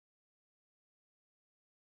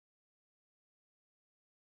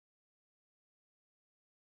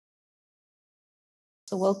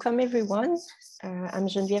So welcome everyone. I'm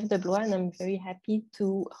Geneviève Deblois and I'm very happy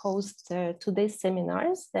to host today's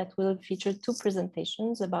seminars that will feature two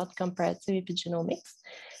presentations about comparative epigenomics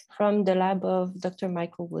from the lab of Dr.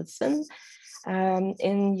 Michael Wilson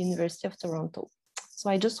in University of Toronto. So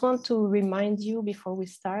I just want to remind you before we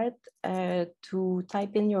start to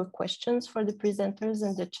type in your questions for the presenters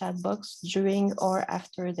in the chat box during or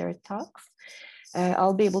after their talks.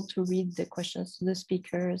 I'll be able to read the questions to the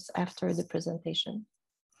speakers after the presentation.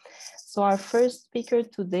 So our first speaker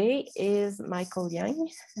today is Minggao Liang,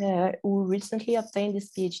 who recently obtained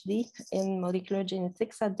his PhD in molecular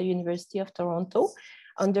genetics at the University of Toronto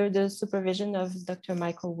under the supervision of Dr.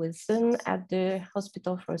 Michael Wilson at the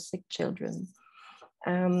Hospital for Sick Children.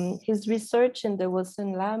 His research in the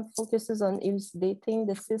Wilson lab focuses on elucidating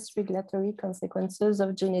the cis-regulatory consequences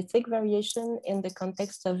of genetic variation in the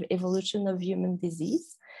context of evolution of human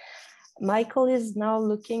disease. Michael is now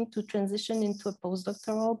looking to transition into a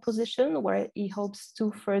postdoctoral position where he hopes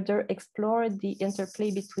to further explore the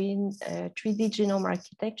interplay between 3D genome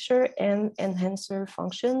architecture and enhancer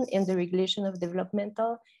function in the regulation of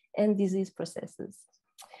developmental and disease processes.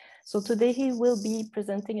 So today he will be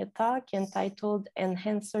presenting a talk entitled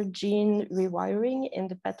Enhancer Gene Rewiring in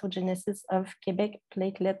the Pathogenesis of Quebec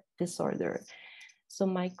Platelet Disorder. So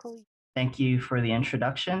Michael. Thank you for the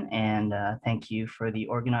introduction, and thank you for the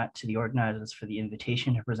organizers for the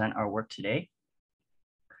invitation to present our work today.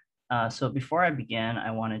 So before I begin,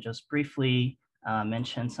 I want to just briefly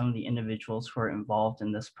mention some of the individuals who are involved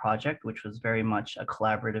in this project, which was very much a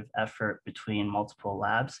collaborative effort between multiple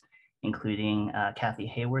labs, including Kathy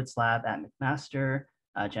Hayward's lab at McMaster,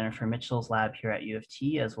 Jennifer Mitchell's lab here at U of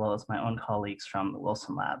T, as well as my own colleagues from the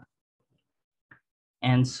Wilson lab.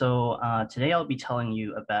 And so today I'll be telling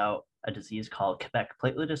you about a disease called Quebec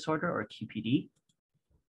platelet disorder, or QPD.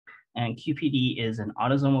 And QPD is an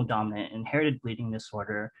autosomal dominant inherited bleeding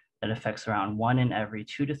disorder that affects around 1 in every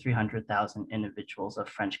 200,000 to 300,000 individuals of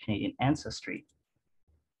French-Canadian ancestry.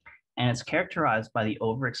 And it's characterized by the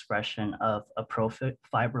overexpression of a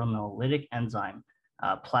profibrinolytic enzyme,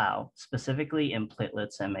 PLAU, specifically in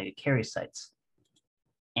platelets and megakaryocytes.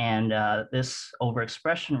 And this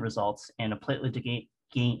overexpression results in a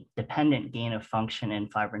platelet-dependent gain of function in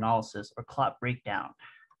fibrinolysis or clot breakdown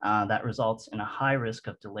that results in a high risk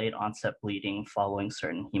of delayed onset bleeding following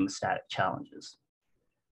certain hemostatic challenges.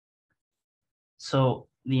 So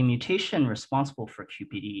the mutation responsible for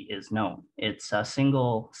QPD is known. It's a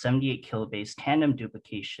single 78 kilobase tandem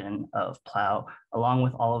duplication of PLAU, along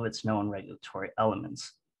with all of its known regulatory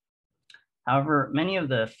elements. However, many of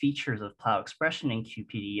the features of PLAU expression in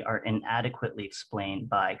QPD are inadequately explained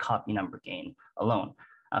by copy number gain alone.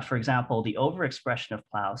 For example, the overexpression of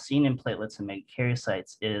PLAU seen in platelets and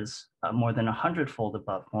megakaryocytes is more than 100-fold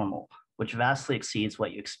above normal, which vastly exceeds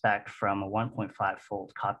what you expect from a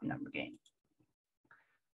 1.5-fold copy number gain.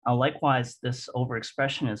 Likewise, this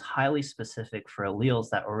overexpression is highly specific for alleles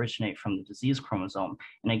that originate from the disease chromosome.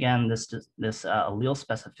 And again, this allele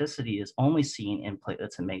specificity is only seen in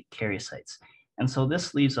platelets and megakaryocytes. And so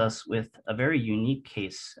this leaves us with a very unique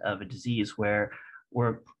case of a disease where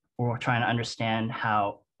we're trying to understand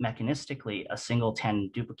how mechanistically a single tandem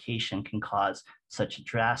duplication can cause such a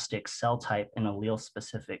drastic cell type and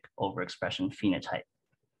allele-specific overexpression phenotype.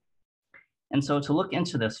 And so to look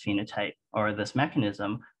into this phenotype or this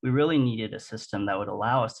mechanism, we really needed a system that would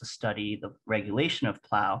allow us to study the regulation of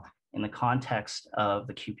PLAU in the context of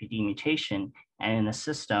the QPD mutation and in a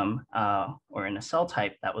system or in a cell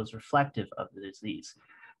type that was reflective of the disease.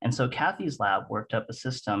 And so Kathy's lab worked up a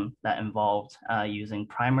system that involved using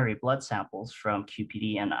primary blood samples from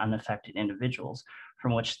QPD and unaffected individuals,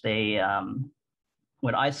 from which they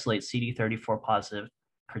would isolate CD34 positive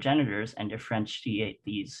progenitors and differentiate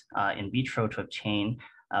these in vitro to obtain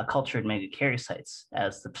cultured megakaryocytes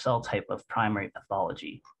as the cell type of primary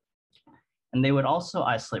pathology. And they would also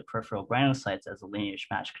isolate peripheral granulocytes as a lineage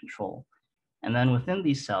match control. And then within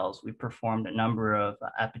these cells, we performed a number of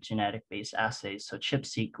epigenetic-based assays, so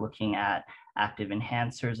ChIP-seq looking at active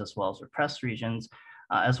enhancers as well as repressed regions,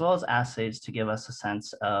 as well as assays to give us a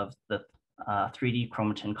sense of the 3D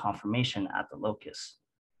chromatin conformation at the locus.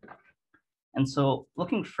 And so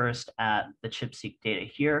looking first at the ChIP-seq data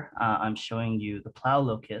here, I'm showing you the PLAU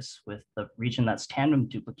locus with the region that's tandem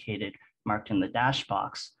duplicated marked in the dash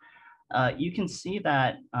box. You can see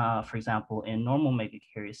that, for example, in normal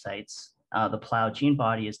megakaryocytes, the PLAU gene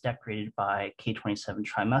body is decorated by K27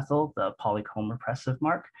 trimethyl, the polycomb repressive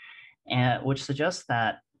mark, which suggests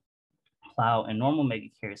that PLAU in normal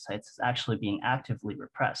megakaryocytes is actually being actively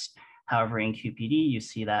repressed. However, in QPD, you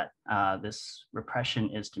see that this repression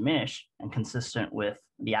is diminished and consistent with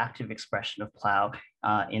the active expression of PLAU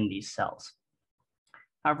in these cells.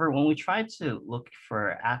 However, when we tried to look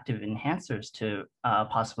for active enhancers to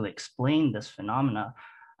possibly explain this phenomena,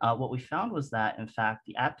 what we found was that, in fact,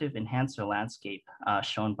 the active enhancer landscape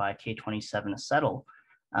shown by K27 acetyl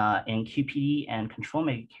in QPD and control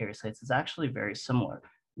megakaryocytes is actually very similar.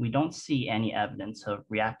 We don't see any evidence of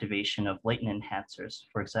reactivation of latent enhancers,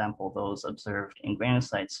 for example, those observed in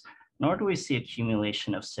granulocytes, nor do we see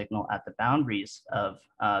accumulation of signal at the boundaries of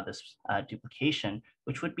this duplication,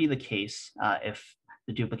 which would be the case if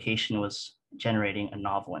the duplication was generating a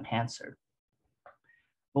novel enhancer.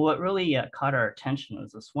 But what really caught our attention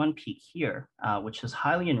was this one peak here, which is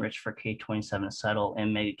highly enriched for K27 acetyl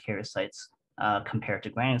in megakaryocytes compared to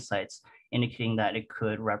granulocytes, indicating that it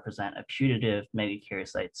could represent a putative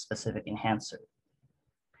megakaryocyte-specific enhancer.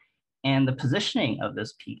 And the positioning of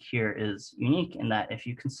this peak here is unique in that if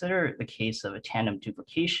you consider the case of a tandem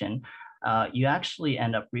duplication, you actually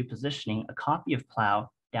end up repositioning a copy of plow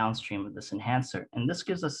downstream of this enhancer. And this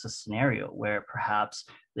gives us a scenario where perhaps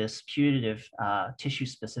this putative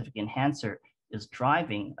tissue-specific enhancer is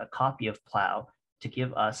driving a copy of plow to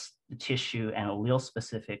give us the tissue and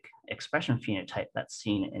allele-specific expression phenotype that's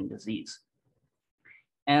seen in disease.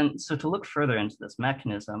 And so to look further into this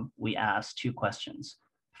mechanism, we asked two questions.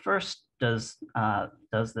 First, does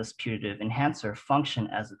this putative enhancer function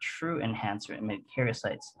as a true enhancer in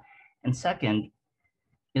megakaryocytes? And second,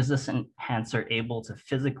 is this enhancer able to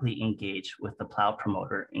physically engage with the plow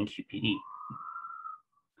promoter in QPD?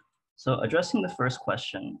 So addressing the first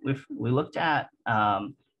question, we looked at,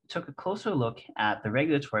 took a closer look at the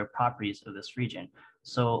regulatory properties of this region.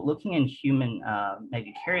 So looking in human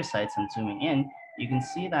megakaryocytes and zooming in, you can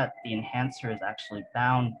see that the enhancer is actually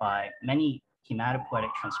bound by many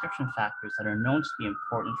hematopoietic transcription factors that are known to be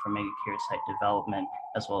important for megakaryocyte development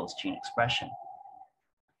as well as gene expression.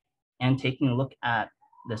 And taking a look at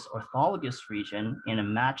this orthologous region in a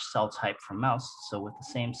matched cell type for mouse, so with the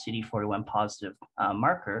same CD41 positive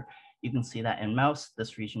marker, you can see that in mouse,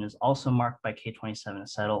 this region is also marked by K27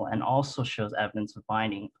 acetyl and also shows evidence of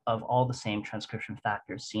binding of all the same transcription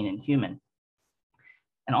factors seen in human.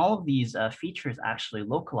 And all of these features actually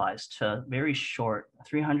localized to a very short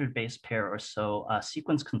 300 base pair or so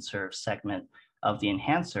sequence conserved segment of the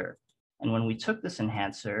enhancer. And when we took this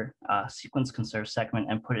enhancer, sequence conserved segment,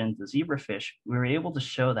 and put it into the zebrafish, we were able to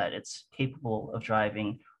show that it's capable of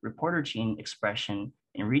driving reporter gene expression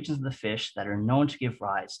in regions of the fish that are known to give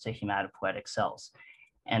rise to hematopoietic cells.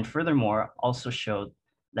 And furthermore, also showed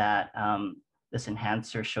that this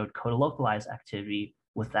enhancer showed co-localized activity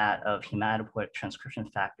with that of hematopoietic transcription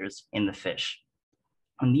factors in the fish.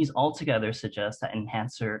 And these altogether suggest that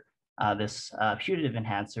enhancer, this putative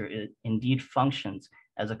enhancer indeed functions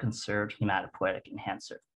as a conserved hematopoietic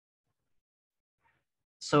enhancer.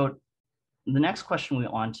 So the next question we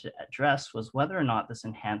wanted to address was whether or not this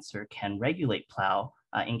enhancer can regulate plow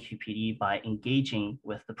in QPD by engaging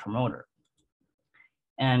with the promoter.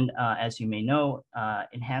 And as you may know,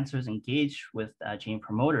 enhancers engage with gene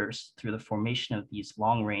promoters through the formation of these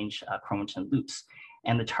long-range chromatin loops.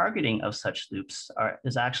 And the targeting of such loops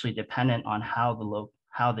is actually dependent on how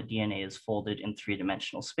the DNA is folded in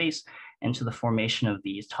three-dimensional space into the formation of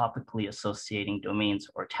these topically associating domains,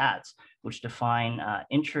 or TADs, which define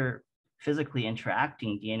physically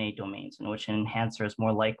interacting DNA domains in which an enhancer is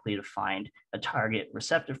more likely to find a target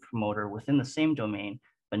receptive promoter within the same domain,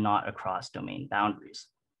 but not across domain boundaries.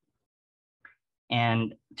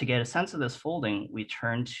 And to get a sense of this folding, we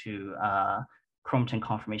turn to chromatin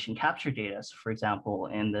conformation capture data. So for example,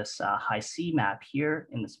 in this high C map here,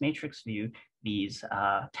 in this matrix view, these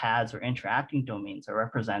TADs, or interacting domains, are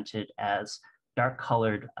represented as dark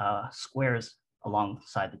colored squares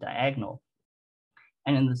alongside the diagonal.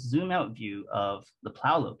 And in the zoom out view of the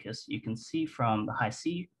plow locus, you can see from the high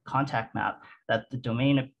C contact map that the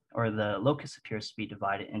domain, or the locus, appears to be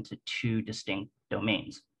divided into two distinct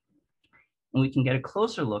domains. And we can get a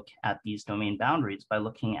closer look at these domain boundaries by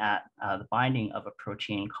looking at the binding of a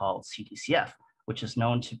protein called CTCF, which is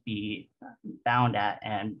known to be bound at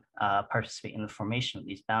and participate in the formation of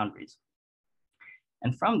these boundaries.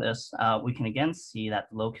 And from this, we can again see that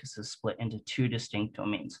the locus is split into two distinct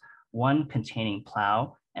domains, one containing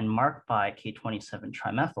plow and marked by K27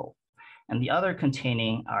 trimethyl, and the other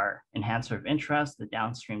containing our enhancer of interest, the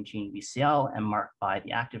downstream gene BCL, and marked by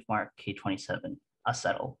the active mark K27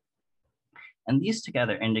 acetyl. And these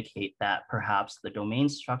together indicate that perhaps the domain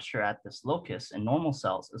structure at this locus in normal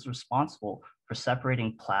cells is responsible for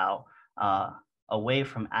separating plow away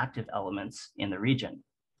from active elements in the region.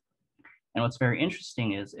 And what's very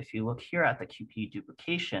interesting is if you look here at the QPD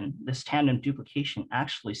duplication, this tandem duplication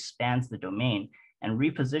actually spans the domain and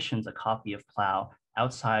repositions a copy of plow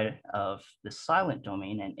outside of the silent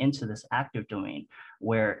domain and into this active domain,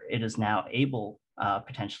 where it is now able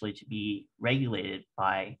potentially to be regulated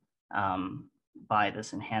by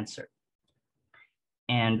this enhancer.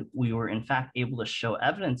 And we were in fact able to show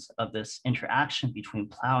evidence of this interaction between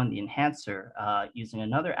plow and the enhancer using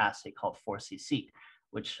another assay called 4C-seq,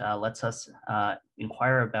 which lets us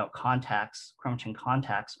inquire about contacts, chromatin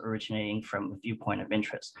contacts originating from a viewpoint of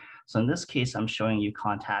interest. So in this case, I'm showing you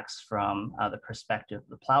contacts from the perspective of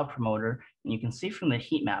the plow promoter. And you can see from the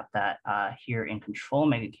heat map that here in control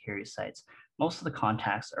megakaryocytes, most of the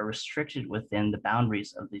contacts are restricted within the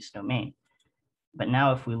boundaries of this domain. But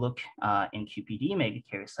now if we look in QPD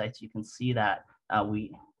megakaryocytes, you can see that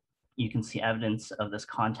you can see evidence of this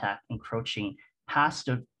contact encroaching past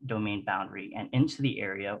the domain boundary and into the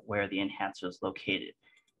area where the enhancer is located.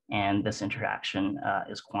 And this interaction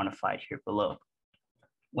is quantified here below.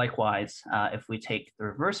 Likewise, if we take the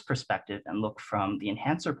reverse perspective and look from the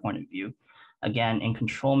enhancer point of view, again, in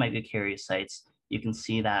control megakaryocytes, you can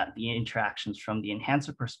see that the interactions from the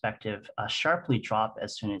enhancer perspective sharply drop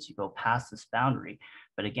as soon as you go past this boundary.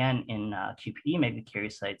 But again, in QPD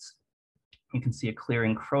megakaryocytes, you can see a clear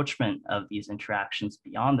encroachment of these interactions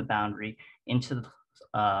beyond the boundary into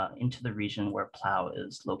the region where plow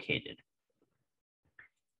is located.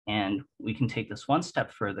 And we can take this one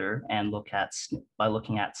step further and look at, by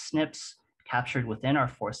looking at SNPs captured within our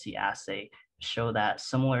 4C assay, show that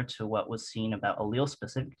similar to what was seen about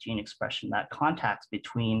allele-specific gene expression, that contacts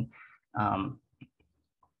between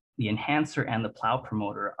the enhancer and the plow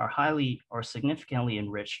promoter are highly or significantly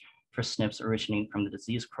enriched for SNPs originating from the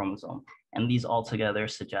disease chromosome. And these altogether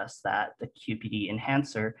suggest that the QPD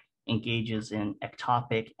enhancer engages in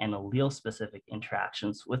ectopic and allele-specific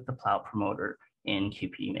interactions with the plow promoter in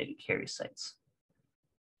QPD megakaryocytes.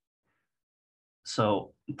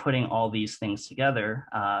 So putting all these things together,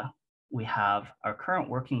 we have our current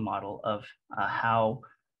working model of how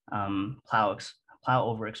plow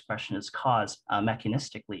overexpression is caused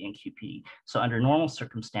mechanistically in QPD. So under normal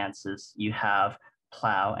circumstances, you have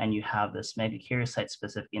plow and you have this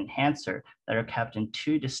megakaryocyte-specific enhancer that are kept in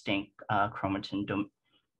two distinct chromatin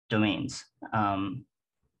domains,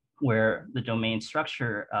 where the domain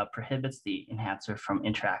structure prohibits the enhancer from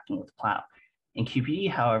interacting with plow. In QPD,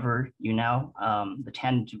 however, you now, the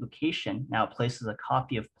tandem duplication now places a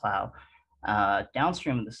copy of plow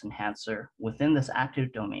downstream of this enhancer within this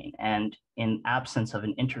active domain. And in absence of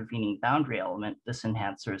an intervening boundary element, this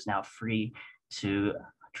enhancer is now free to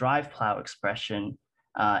drive plow expression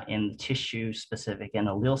in the tissue-specific and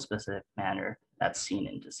allele-specific manner that's seen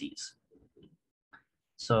in disease.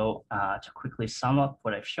 So to quickly sum up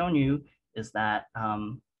what I've shown you is that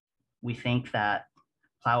we think that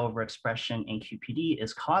plow overexpression in QPD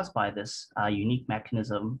is caused by this unique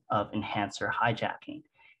mechanism of enhancer hijacking.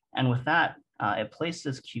 And with that, it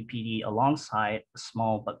places QPD alongside a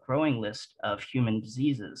small but growing list of human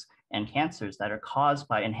diseases and cancers that are caused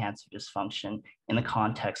by enhancer dysfunction in the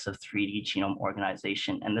context of 3D genome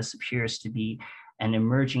organization. And this appears to be an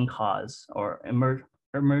emerging cause or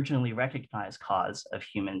emergently recognized cause of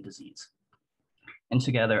human disease. And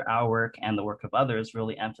together, our work and the work of others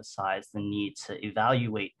really emphasize the need to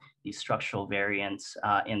evaluate these structural variants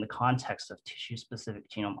in the context of tissue-specific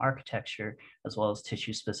genome architecture, as well as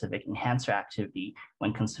tissue-specific enhancer activity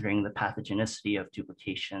when considering the pathogenicity of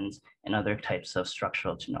duplications and other types of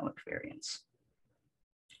structural genomic variants.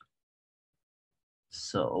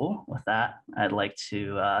 So with that, I'd like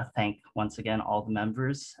to thank once again all the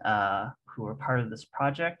members who are part of this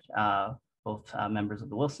project, both members of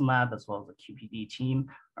the Wilson Lab as well as the QPD team,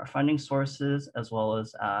 our funding sources, as well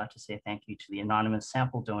as to say thank you to the anonymous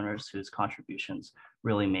sample donors whose contributions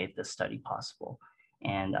really made this study possible.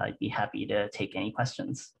 And I'd be happy to take any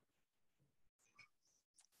questions.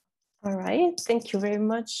 All right, thank you very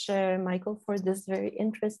much, Michael, for this very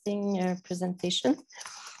interesting presentation.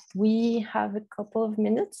 We have a couple of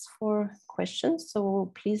minutes for questions,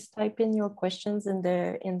 so please type in your questions in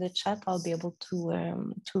the chat. I'll be able to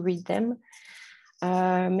read them.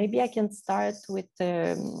 Maybe I can start with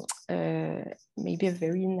maybe a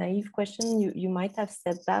very naive question. You might have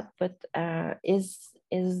said that, but is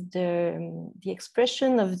the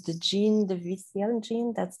expression of the gene, the VCL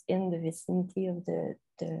gene that's in the vicinity of the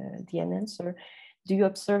enhancer, do you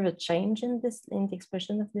observe a change in the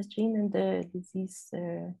expression of this gene in the disease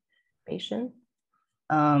patient?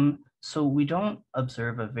 So we don't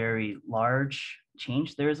observe a very large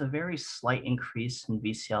change. There is a very slight increase in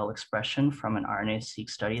VCL expression from an RNA-seq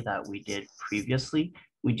study that we did previously.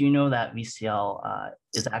 We do know that VCL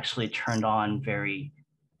is actually turned on very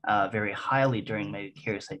very highly during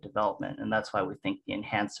megakaryocyte development. And that's why we think the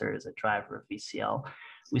enhancer is a driver of VCL.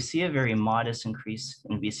 We see a very modest increase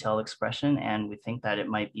in VCL expression, and we think that it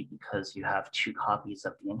might be because you have 2 copies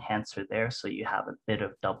of the enhancer there, so you have a bit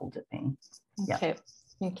of double dipping. Okay,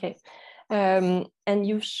 yeah. Okay. And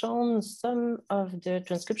you've shown some of the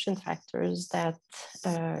transcription factors that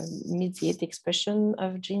mediate expression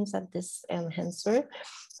of genes at this enhancer.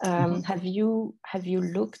 Have you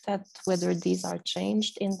looked at whether these are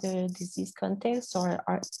changed in the disease context, or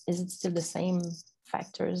is it still the same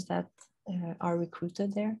factors that are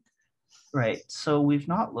recruited there? Right. So we've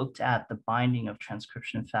not looked at the binding of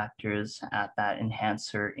transcription factors at that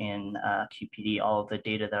enhancer in QPD. All of the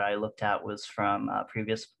data that I looked at was from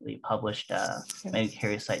previously published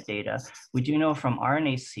megakaryocyte data. We do know from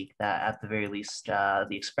RNA-seq that at the very least, the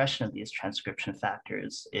expression of these transcription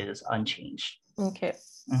factors is unchanged. Okay.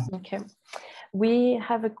 Okay. We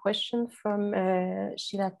have a question from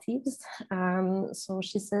Sheila Teves. So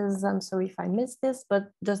she says, I'm sorry if I missed this,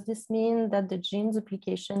 but does this mean that the gene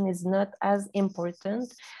duplication is not as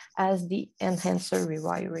important as the enhancer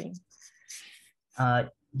rewiring?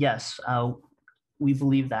 Yes, we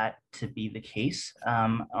believe that to be the case.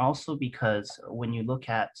 Also because when you look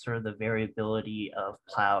at sort of the variability of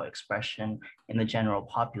plow expression in the general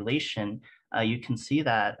population, you can see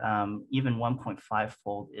that even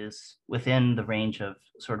 1.5-fold is within the range of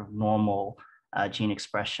sort of normal gene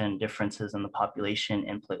expression differences in the population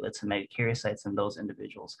in platelets and megakaryocytes, and those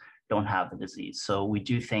individuals don't have the disease. So we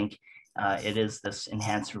do think it is this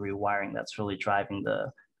enhancer rewiring that's really driving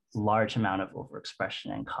the large amount of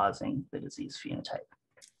overexpression and causing the disease phenotype.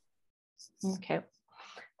 Okay.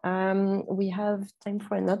 We have time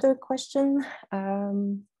for another question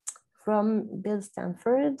from Bill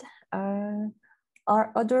Stanford.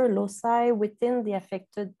 Are other loci within the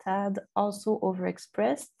affected TAD also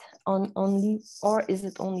overexpressed on only, or is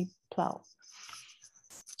it only plow?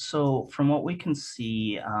 So from what we can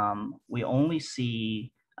see, we only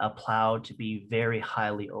see plow to be very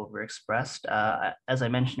highly overexpressed. As I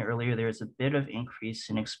mentioned earlier, there's a bit of increase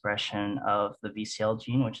in expression of the VCL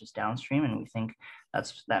gene, which is downstream, and we think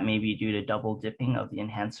that may be due to double dipping of the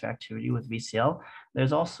enhancer activity with VCL.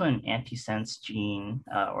 There's also an antisense gene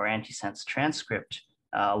or antisense transcript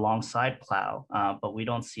alongside plow, but we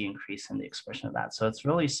don't see increase in the expression of that. So it's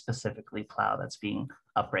really specifically plow that's being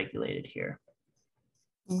upregulated here.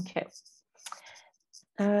 Okay.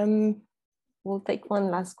 We'll take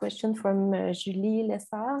one last question from Julie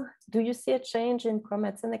Lessard. Do you see a change in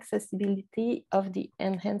chromatin accessibility of the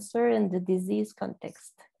enhancer in the disease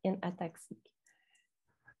context in ataxic?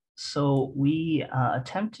 So we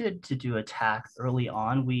attempted to do ATAC early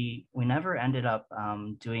on. We never ended up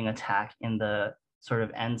doing ATAC in the sort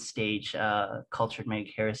of end stage cultured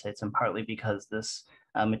megakaryocytes, and partly because this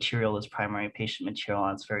material is primary patient material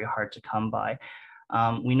and it's very hard to come by.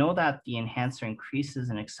 We know that the enhancer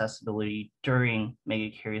increases in accessibility during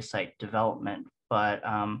megakaryocyte development, but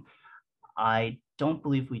I don't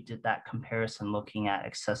believe we did that comparison looking at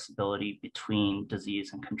accessibility between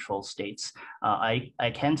disease and control states. I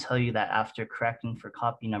can tell you that after correcting for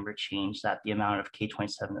copy number change, that the amount of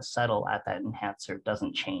K27 acetyl at that enhancer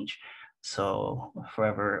doesn't change. So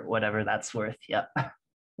forever, whatever that's worth, yeah.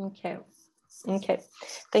 Okay. Okay,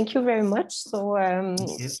 thank you very much. So, we're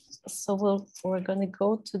going to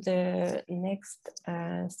go to the next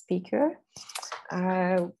speaker,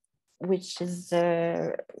 which is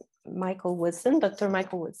Michael Wilson, Dr.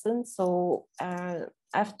 Michael Wilson. So,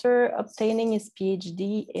 after obtaining his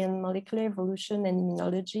PhD in molecular evolution and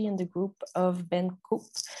immunology in the group of Ben Coop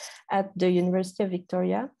at the University of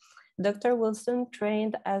Victoria, Dr. Wilson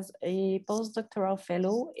trained as a postdoctoral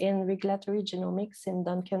fellow in regulatory genomics in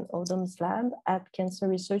Duncan Odom's lab at Cancer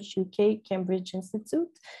Research UK Cambridge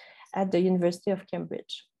Institute at the University of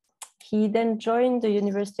Cambridge. He then joined the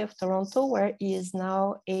University of Toronto, where he is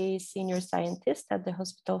now a senior scientist at the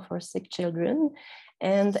Hospital for Sick Children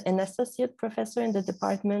and an associate professor in the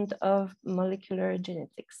Department of Molecular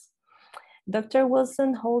Genetics. Dr.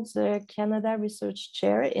 Wilson holds a Canada Research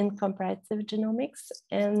Chair in Comparative Genomics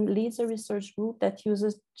and leads a research group that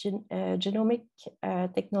uses genomic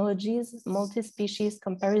technologies, multi-species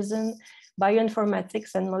comparison,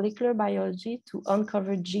 bioinformatics, and molecular biology to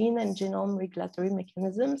uncover gene and genome regulatory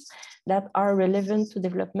mechanisms that are relevant to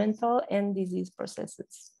developmental and disease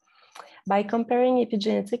processes. By comparing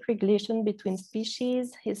epigenetic regulation between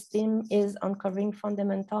species, his team is uncovering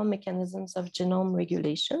fundamental mechanisms of genome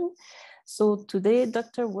regulation. So today,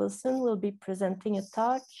 Dr. Wilson will be presenting a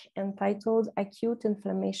talk entitled Acute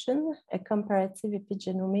Inflammation, a Comparative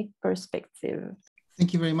Epigenomic Perspective.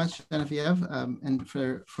 Thank you very much, Genevieve, and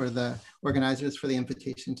for the organizers for the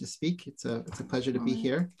invitation to speak. It's a pleasure to be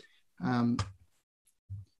here. To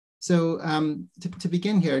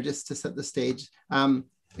begin here, just to set the stage,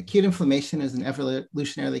 acute inflammation is an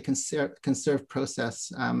evolutionarily conserved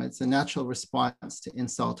process. It's a natural response to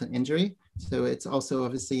insult and injury. So it's also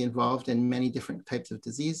obviously involved in many different types of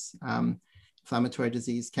disease, inflammatory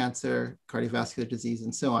disease, cancer, cardiovascular disease,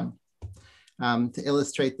 and so on. To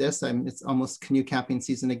illustrate this, it's almost canoe camping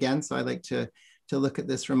season again. So I like to look at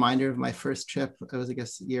this reminder of my first trip. It was, I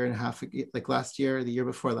guess, a year and a half, like last year, the year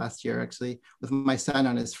before last year, actually, with my son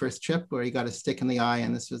on his first trip where he got a stick in the eye,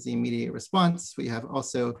 and this was the immediate response. We have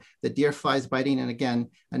also the deer flies biting, and again,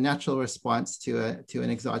 a natural response to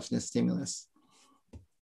an exogenous stimulus.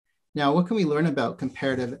 Now, what can we learn about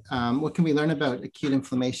comparative? What can we learn about acute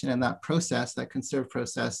inflammation and that process, that conserved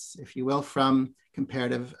process, if you will, from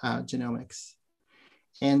comparative genomics?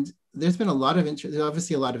 And there's been a lot of interest, there's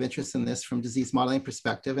obviously a lot of interest in this from disease modeling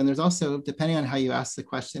perspective. And there's also, depending on how you ask the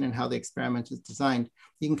question and how the experiment is designed,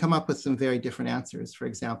 you can come up with some very different answers. For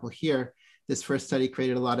example, here, this first study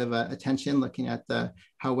created a lot of attention looking at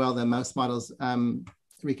how well the mouse models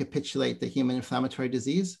recapitulate the human inflammatory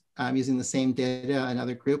disease using the same data.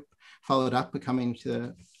 Another group followed up, coming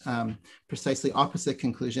to the precisely opposite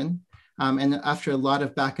conclusion. And after a lot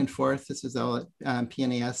of back and forth, this was all at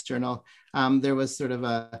PNAS journal, there was sort of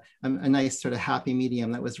a nice sort of happy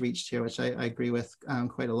medium that was reached here, which I agree with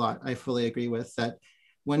quite a lot. I fully agree with that.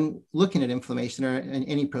 When looking at inflammation or in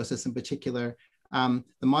any process in particular, the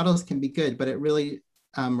models can be good, but it really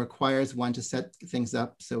requires one to set things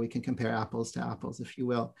up so we can compare apples to apples, if you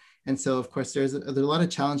will. And so, of course, there's a lot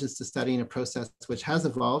of challenges to studying a process which has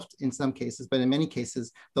evolved in some cases, but in many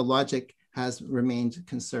cases, the logic has remained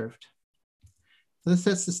conserved. So this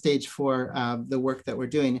sets the stage for the work that we're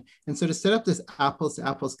doing. And so to set up this apples to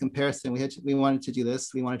apples comparison, we wanted to do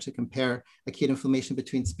this. We wanted to compare acute inflammation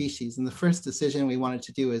between species. And the first decision we wanted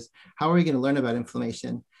to do is, how are we going to learn about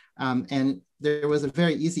inflammation? And there was a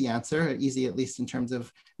very easy answer, easy at least in terms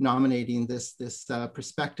of nominating this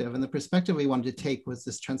perspective. And the perspective we wanted to take was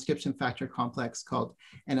this transcription factor complex called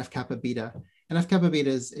NF-kappa beta. NF-kappa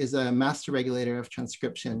beta is a master regulator of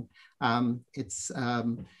transcription.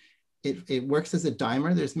 It works as a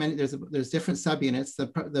dimer. There's different subunits.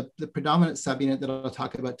 The predominant subunit that I'll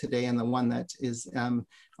talk about today, and the one that is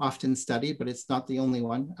often studied, but it's not the only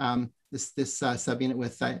one. This subunit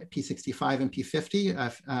with P65 and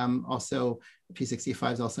P50. Also,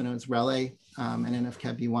 P65 is also known as relay, and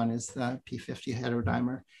NF-kappa-B1 is the P50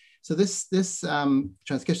 heterodimer. So this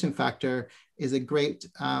transcription factor is a great,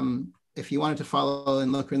 if you wanted to follow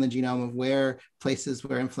and look in the genome of where places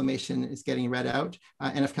where inflammation is getting read out,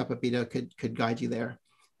 NF-kappa beta could guide you there.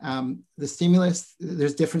 The stimulus,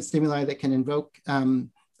 there's different stimuli that can invoke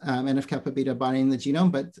NF-kappa beta binding the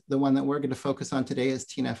genome, but the one that we're going to focus on today is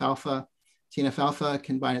TNF-alpha. TNF-alpha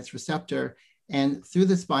can bind its receptor, and through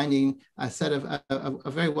this binding, a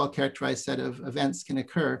very well characterized set of events can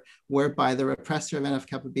occur whereby the repressor of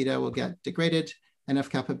NF-kappa beta will get degraded.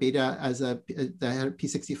 NF-kappa beta as the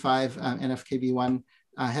P65 NF-kB1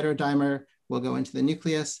 heterodimer will go into the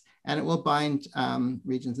nucleus, and it will bind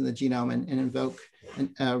regions in the genome and invoke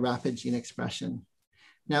rapid gene expression.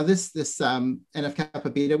 Now this NF-kappa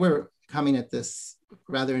beta, we're coming at this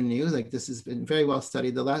rather new, like this has been very well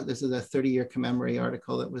studied. This is a 30-year commemorary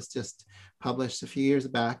article that was just published a few years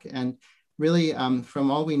back. And really,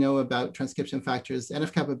 from all we know about transcription factors,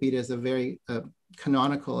 NF-kappa beta is a very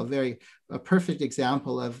canonical, a perfect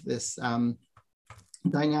example of this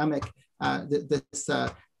dynamic,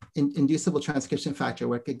 inducible transcription factor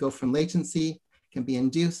where it could go from latency, can be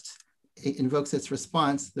induced, it invokes its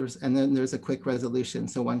response, and then there's a quick resolution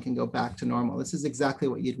so one can go back to normal. This is exactly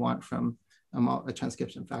what you'd want from a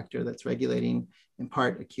transcription factor that's regulating, in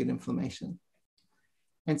part, acute inflammation.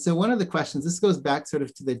 And so one of the questions, this goes back sort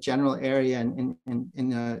of to the general area in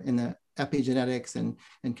the epigenetics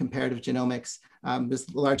and comparative genomics.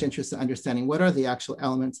 There's large interest in understanding what are the actual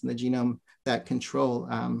elements in the genome that control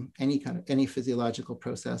any physiological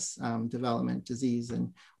process, development, disease,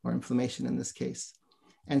 or inflammation in this case.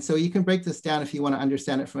 And so you can break this down if you want to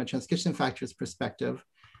understand it from a transcription factors perspective.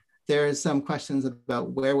 There's some questions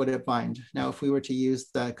about where would it bind. Now, if we were to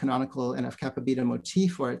use the canonical NF-kappa beta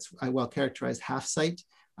motif or its well-characterized half site,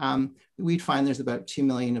 we'd find there's about 2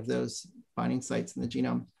 million of those binding sites in the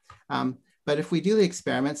genome. But if we do the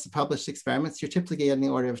experiments, the published experiments, you're typically getting the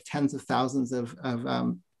order of tens of thousands of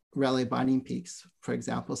relay binding peaks, for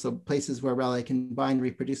example. So places where relay can bind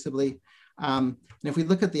reproducibly. And if we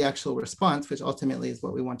look at the actual response, which ultimately is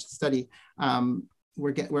what we want to study,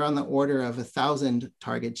 we're on the order of 1,000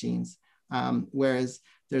 target genes. whereas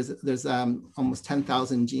there's almost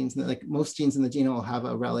 10,000 genes, like most genes in the genome will have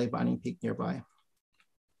a rel binding peak nearby.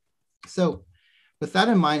 So with that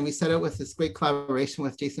in mind, we set out with this great collaboration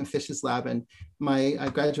with Jason Fish's lab and my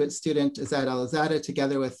graduate student, Azad Al-Azada,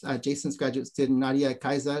 together with Jason's graduate student, Nadia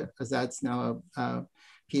Kaiza. Azad's now a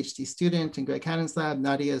PhD student in Greg Hannon's lab.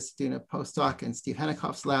 Nadia is doing a postdoc in Steve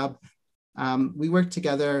Henikoff's lab. We worked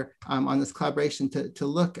together on this collaboration to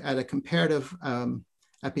look at a comparative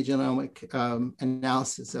epigenomic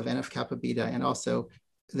analysis of NF-kappa beta and also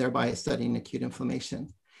thereby studying acute inflammation.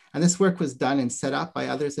 And this work was done and set up by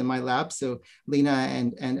others in my lab. So Lena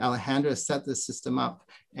and Alejandra set this system up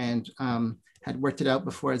and had worked it out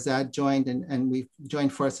before Azad joined. And we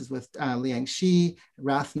joined forces with Liang Shi,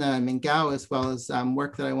 Rathna, and Minggao, as well as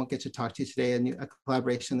work that I won't get to talk to today, a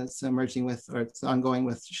collaboration that's emerging with, or it's ongoing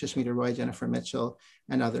with Shishmita Roy, Jennifer Mitchell,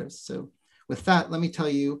 and others. So with that, let me tell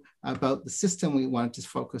you about the system we wanted to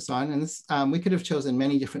focus on. And this, we could have chosen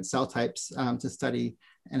many different cell types to study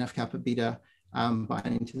NF-kappa beta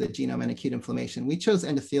binding to the genome and acute inflammation. We chose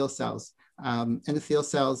endothelial cells. Endothelial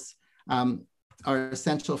cells are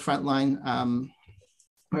essential frontline,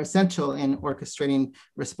 are essential in orchestrating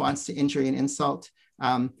response to injury and insult.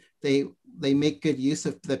 They make good use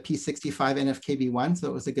of the P65 NF-kB1, so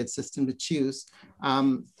it was a good system to choose.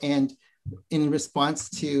 And in response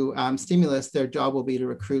to stimulus, their job will be to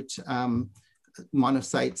recruit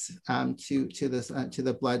monocytes to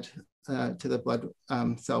the blood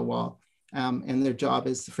cell wall. And their job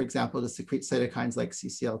is, for example, to secrete cytokines like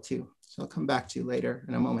CCL2. So I'll come back to later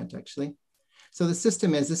in a moment, actually. So the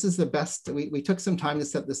system is, this is the best, we took some time to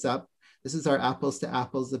set this up. This is our apples to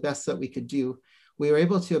apples, the best that we could do. We were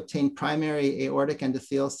able to obtain primary aortic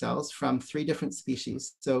endothelial cells from 3 different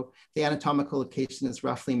species. So the anatomical location is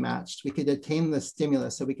roughly matched. We could attain the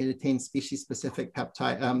stimulus, so we could attain species-specific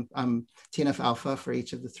peptide, TNF-alpha for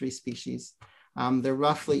each of the 3 species. They're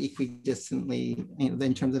roughly equidistantly,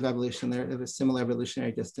 in terms of evolution, they're of a similar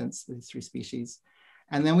evolutionary distance, these 3 species.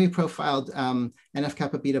 And then we profiled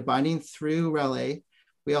NF-kappa beta binding through rel.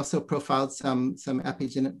 We also profiled some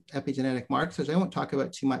epigenetic marks, which I won't talk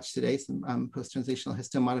about too much today, some post-translational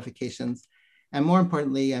histone modifications. And more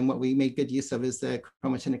importantly, and what we made good use of is the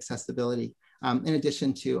chromatin accessibility, in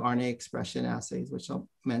addition to RNA expression assays, which I'll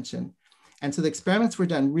mention. And so the experiments were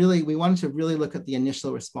done really, we wanted to really look at the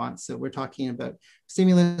initial response. So we're talking about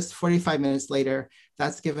stimulus, 45 minutes later,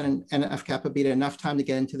 that's given an NF-kappa beta enough time to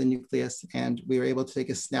get into the nucleus, and we were able to take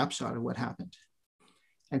a snapshot of what happened.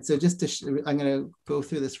 And so just to, I'm gonna go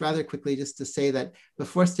through this rather quickly just to say that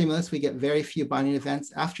before stimulus, we get very few binding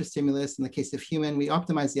events. After stimulus, in the case of human, we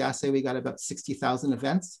optimized the assay, we got about 60,000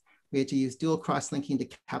 events. We had to use dual cross-linking to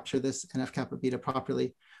capture this NF-kappa beta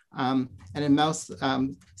properly. And in mouse,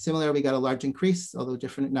 similar, we got a large increase, although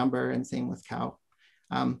different number, and same with cow.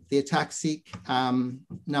 The attack-seq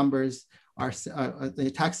numbers are, the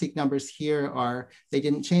attack-seq numbers here are, they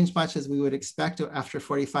didn't change much as we would expect after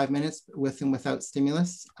 45 minutes with and without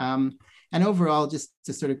stimulus. And overall, just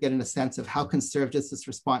to sort of get in a sense of how conserved is this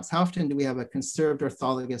response, how often do we have a conserved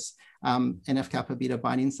orthologous NF-kappa beta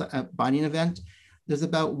binding event? There's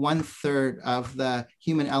about 1/3 of the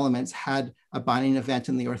human elements had a binding event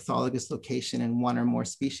in the orthologous location in 1 or more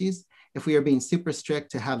species. If we are being super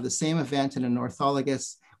strict to have the same event in an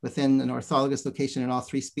orthologous, within an orthologous location in all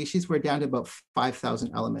 3 species, we're down to about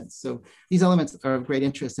 5,000 elements. So these elements are of great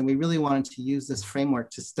interest, and we really wanted to use this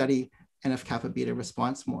framework to study NF-kappa beta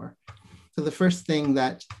response more. So the first thing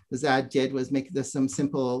that Azad did was make this some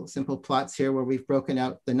simple plots here where we've broken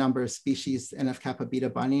out the number of species NF-kappa beta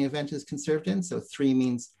binding event is conserved in. So 3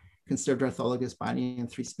 means conserved orthologous binding in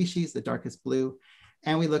 3 species, the darkest blue.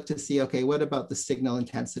 And we look to see, okay, what about the signal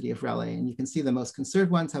intensity of rel? And you can see the most conserved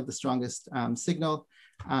ones have the strongest signal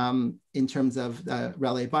in terms of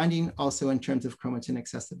rel binding, also in terms of chromatin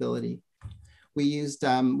accessibility. We used,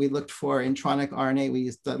 we looked for intronic RNA. We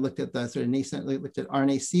looked at the sort of nascent, looked at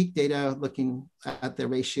RNA-seq data, looking at the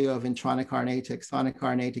ratio of intronic RNA to exonic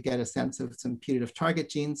RNA to get a sense of some putative target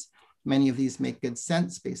genes. Many of these make good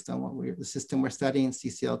sense based on what the system we're studying,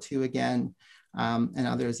 CCL2 again, and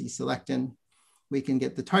others, E-selectin. We can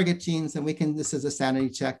get the target genes, and we can, this is a sanity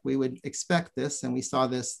check. We would expect this, and we saw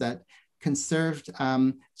this, that conserved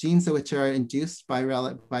genes which are induced by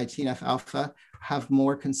TNF-alpha have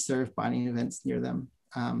more conserved binding events near them.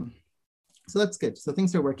 So that's good. So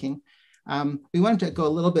things are working. We wanted to go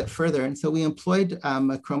a little bit further, and so we employed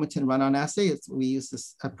a chromatin run-on assay. We use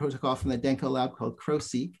this protocol from the Denko lab called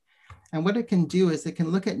CRO-seq. And what it can do is it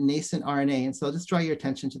can look at nascent RNA. And so I'll just draw your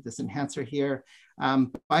attention to this enhancer here.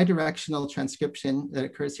 Bidirectional transcription that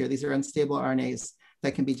occurs here. These are unstable RNAs.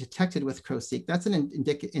 that can be detected with CRO-seq. That's an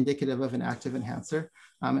indicative of an active enhancer.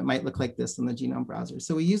 It might look like this in the genome browser.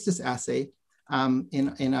 So we use this assay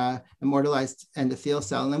in a immortalized endothelial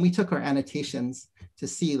cell. And then we took our annotations to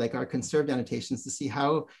see, like our conserved annotations, to see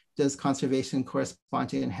how does conservation correspond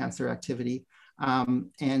to enhancer activity,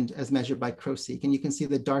 and as measured by CRO-seq. And you can see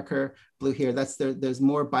the darker blue here, there's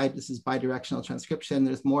more this is bidirectional transcription.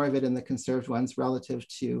 There's more of it in the conserved ones relative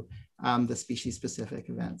to the species-specific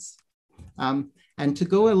events. And to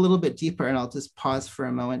go a little bit deeper, and I'll just pause for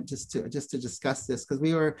a moment just to discuss this, because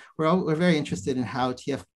we're very interested in how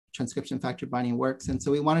TF transcription factor binding works. And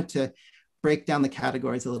so we wanted to break down the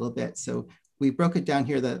categories a little bit. So we broke it down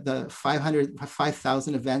here, the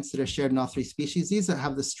 5,000 events that are shared in all 3 species, these that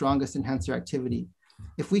have the strongest enhancer activity.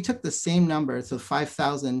 If we took the same number, so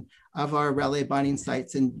 5,000 of our relay binding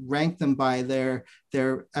sites, and ranked them by their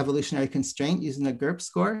evolutionary constraint using a GURP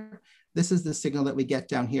score, this is the signal that we get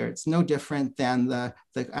down here. It's no different than the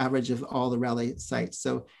average of all the relay sites.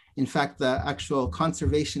 So in fact, the actual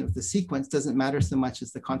conservation of the sequence doesn't matter so much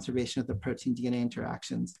as the conservation of the protein DNA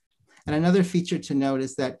interactions. And another feature to note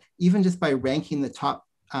is that even just by ranking the top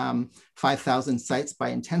 5,000 sites by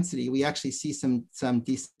intensity, we actually see some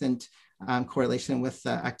decent correlation with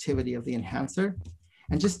the activity of the enhancer.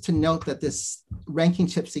 And just to note that this ranking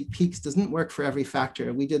ChIP-seq peaks doesn't work for every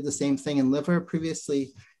factor. We did the same thing in liver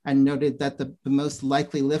previously and noted that the most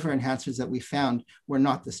likely liver enhancers that we found were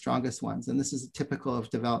not the strongest ones. And this is typical of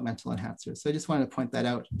developmental enhancers. So I just wanted to point that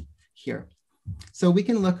out here. So we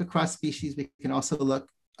can look across species. We can also look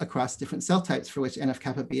across different cell types for which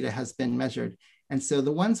NF-kappa beta has been measured. And so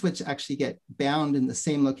the ones which actually get bound in the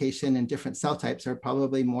same location in different cell types are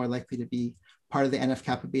probably more likely to be part of the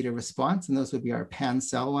NF-kappa beta response. And those would be our pan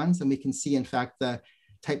cell ones. And we can see, in fact, the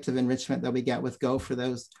types of enrichment that we get with Go for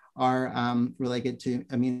those are related to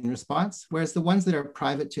immune response. Whereas the ones that are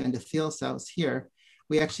private to endothelial cells here,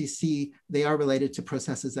 we actually see they are related to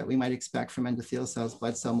processes that we might expect from endothelial cells,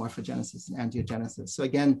 blood cell morphogenesis and angiogenesis. So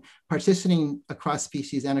again, partitioning across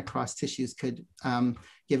species and across tissues could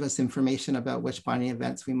give us information about which binding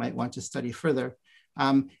events we might want to study further.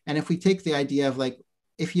 And if we take the idea of, like,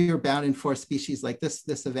 if you're bound in 4 species like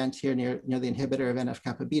this event here near the inhibitor of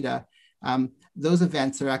NF-kappa beta, those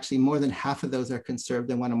events are actually more than half of those are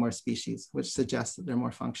conserved in 1 or more species, which suggests that they're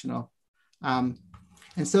more functional.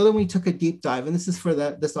 And so then we took a deep dive, and this is for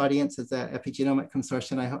this audience as the Epigenomic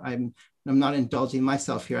Consortium. I'm not indulging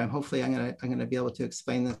myself here. Hopefully I'm gonna be able to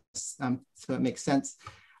explain this so it makes sense.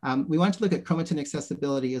 We want to look at chromatin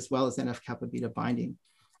accessibility as well as NF-kappa beta binding.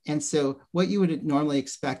 And so what you would normally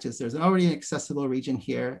expect is there's already an accessible region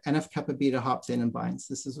here. NF-kappa beta hops in and binds.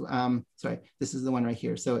 This is, this is the one right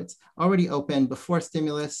here. So it's already open before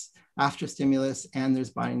stimulus, after stimulus, and there's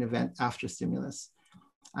binding event after stimulus.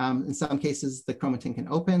 In some cases, the chromatin can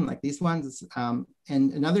open, like these ones. And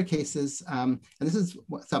in other cases, and this is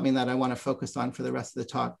something that I want to focus on for the rest of the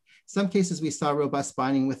talk, some cases we saw robust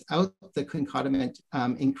binding without the concomitant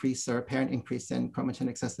increase or apparent increase in chromatin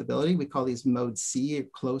accessibility. We call these mode C, or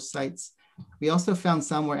closed sites. We also found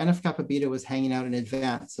some where NF-kappa beta was hanging out in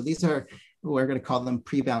advance. So these are, we're going to call them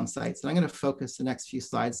pre-bound sites. And I'm going to focus the next few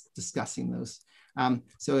slides discussing those.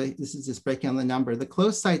 So this is just breaking down the number. The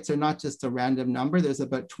closed sites are not just a random number. There's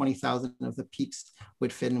about 20,000 of the peaks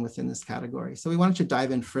would fit in within this category. So we wanted to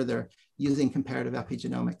dive in further using comparative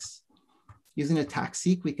epigenomics. Using a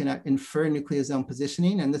TAC-seq, we can infer nucleosome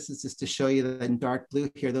positioning. And this is just to show you that in dark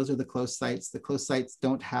blue here, those are the closed sites. The closed sites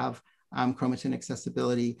don't have chromatin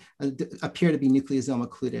accessibility, appear to be nucleosome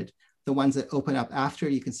occluded. The ones that open up after,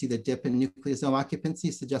 you can see the dip in nucleosome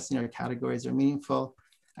occupancy, suggesting our categories are meaningful.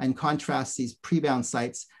 In contrast, these pre-bound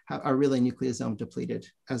sites are really nucleosome depleted,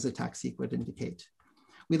 as the TAC-seq would indicate.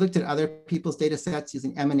 We looked at other people's data sets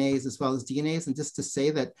using MNAs as well as DNAs, and just to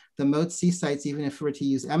say that the mode C sites, even if we were to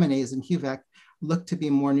use MNAs in HUVEC, look to be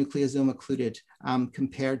more nucleosome occluded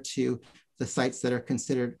compared to the sites that are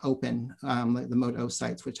considered open, like the mode O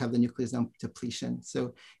sites, which have the nucleosome depletion.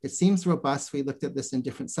 So it seems robust. We looked at this in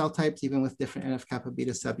different cell types, even with different NF-kappa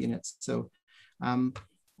beta subunits. So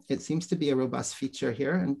it seems to be a robust feature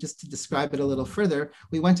here. And just to describe it a little further,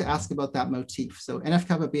 we went to ask about that motif. So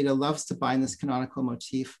NF-kappa beta loves to bind this canonical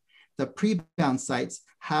motif. The pre-bound sites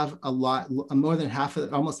have a lot, more than half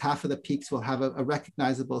of, almost half of the peaks will have a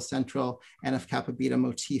recognizable central NF-kappa beta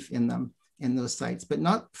motif in them, in those sites. But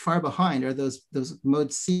not far behind are those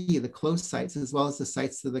mode C, the closed sites, as well as the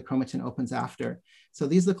sites that the chromatin opens after. So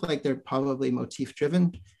these look like they're probably motif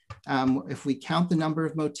driven. If we count the number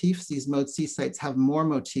of motifs, these mode C sites have more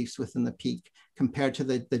motifs within the peak compared to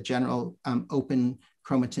the general open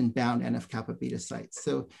chromatin bound NF-kappa beta sites.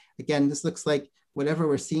 So again, this looks like whatever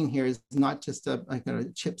we're seeing here is not just like a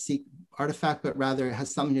ChIP-seq artifact, but rather it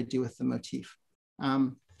has something to do with the motif.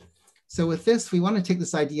 So with this, we want to take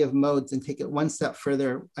this idea of modes and take it one step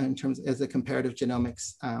further in terms as a comparative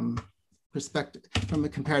genomics perspective, from a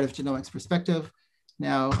comparative genomics perspective.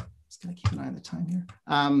 Now, just going to keep an eye on the time here.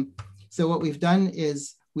 So what we've done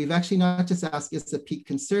is we've actually not just asked, is the peak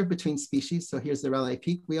conserved between species? So here's the Rayleigh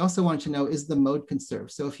peak. We also want to know, is the mode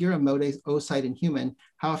conserved? So if you're a mode O site in human,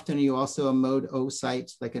 how often are you also a mode O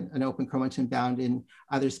site, like an open chromatin bound in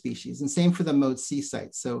other species? And same for the mode C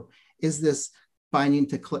site. So is this binding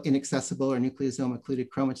to inaccessible or nucleosome occluded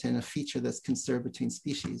chromatin a feature that's conserved between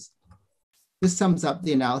species? This sums up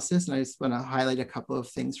the analysis, and I just want to highlight a couple of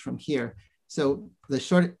things from here. So the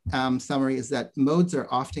short summary is that modes are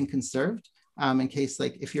often conserved. In case,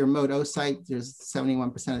 like if you're mode O site, there's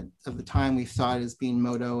 71% of the time we saw it as being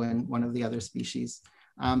mode O in one of the other species.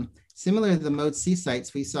 Similar to the mode C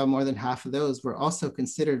sites, we saw more than half of those were also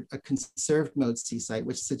considered a conserved mode C site,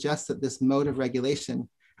 which suggests that this mode of regulation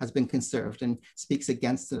has been conserved and speaks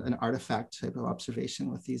against an artifact type of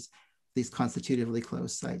observation with these constitutively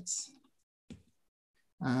closed sites.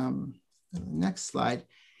 Next slide.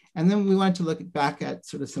 And then we wanted to look back at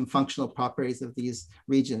sort of some functional properties of these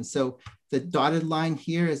regions. So the dotted line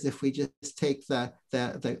here is if we just take the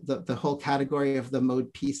whole category of the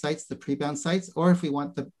mode P sites, the pre-bound sites, or if we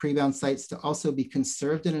want the pre-bound sites to also be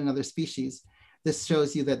conserved in another species, this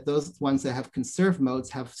shows you that those ones that have conserved modes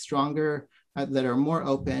have stronger, that are more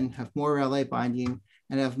open, have more Rayleigh binding,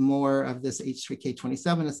 and have more of this H3K27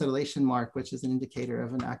 acetylation mark, which is an indicator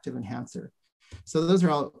of an active enhancer. So those are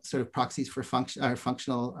all sort of proxies for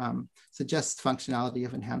functional, suggest functionality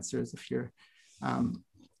of enhancers if you're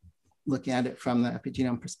looking at it from the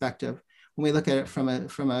epigenome perspective. When we look at it from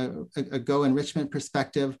a Go enrichment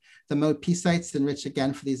perspective, the mode P sites enrich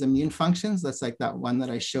again for these immune functions. That's like that one that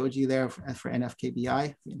I showed you there for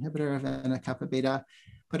NF-kBi, the inhibitor of NF-kappa beta.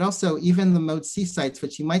 But also even the mode C sites,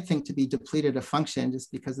 which you might think to be depleted of function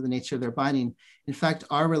just because of the nature of their binding, in fact,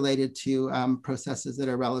 are related to processes that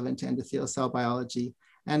are relevant to endothelial cell biology,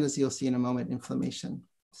 and as you'll see in a moment, inflammation.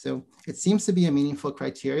 So it seems to be a meaningful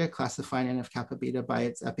criteria classifying NF-kappa beta by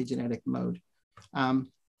its epigenetic mode.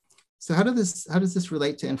 So how does this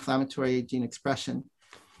relate to inflammatory gene expression?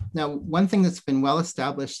 Now, one thing that's been well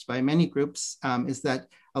established by many groups is that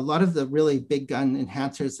a lot of the really big gun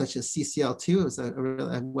enhancers, such as CCL2, is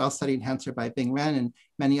a well-studied enhancer by Bing Ren and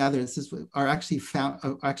many others, are actually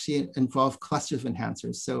involve clusters of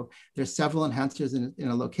enhancers. So there's several enhancers in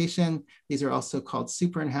a location. These are also called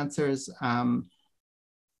super enhancers.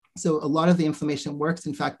 So a lot of the inflammation works,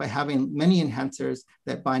 in fact, by having many enhancers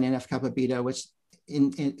that bind NF-kappa beta, which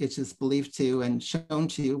it is believed to and shown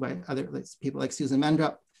to by other people like Susan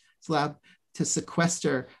Mendrup's lab to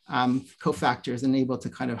sequester cofactors and able to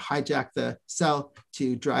kind of hijack the cell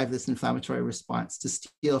to drive this inflammatory response, to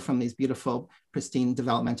steal from these beautiful, pristine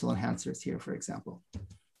developmental enhancers here, for example.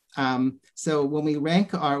 So when we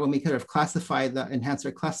when we kind of classify the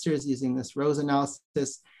enhancer clusters using this Rose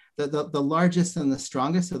analysis, the largest and the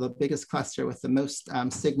strongest, so the biggest cluster with the most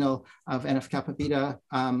signal of NF-kappa beta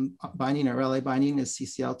binding or Rayleigh binding is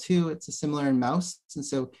CCL2. It's similar in mouse. And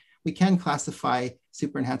so we can classify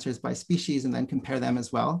super enhancers by species and then compare them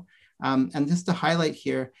as well. And just to highlight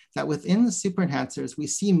here that within the super enhancers, we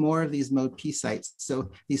see more of these mode P sites.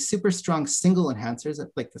 So these super strong single enhancers,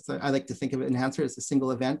 I like to think of an enhancer as a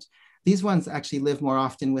single event. These ones actually live more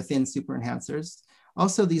often within super enhancers.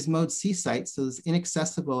 Also, these mode C sites, those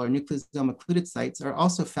inaccessible or nucleosome occluded sites, are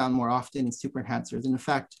also found more often in super enhancers. And in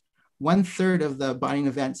fact, 1/3 of the binding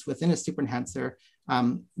events within a super enhancer,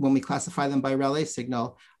 when we classify them by Rayleigh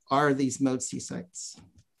signal, are these mode C sites,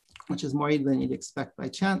 which is more than you'd expect by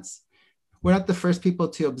chance. We're not the first people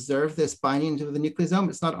to observe this binding to the nucleosome.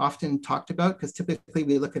 It's not often talked about because typically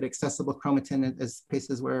we look at accessible chromatin as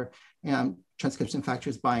places where transcription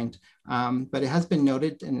factors bind. But it has been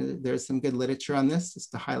noted, and there's some good literature on this,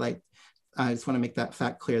 just to highlight. I just want to make that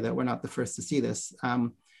fact clear that we're not the first to see this.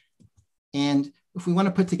 And if we want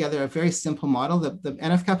to put together a very simple model, the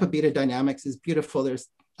NF-kappa beta dynamics is beautiful. There's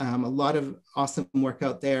a lot of awesome work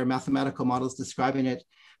out there, mathematical models describing it.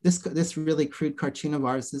 This really crude cartoon of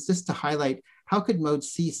ours is just to highlight how could mode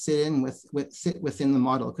C sit within the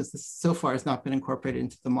model, because this so far has not been incorporated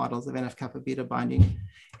into the models of NF-kappa beta binding.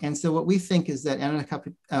 And so what we think is that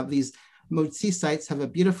these mode C sites have a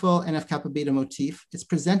beautiful NF-kappa beta motif. It's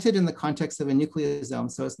presented in the context of a nucleosome,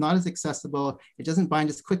 so it's not as accessible. It doesn't bind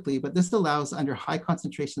as quickly, but this allows under high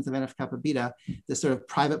concentrations of NF-kappa beta, this sort of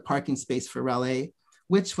private parking space for Rayleigh,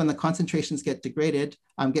 which when the concentrations get degraded,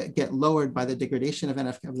 get lowered by the degradation of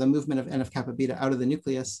the movement of NF-kappa beta out of the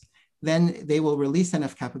nucleus. then they will release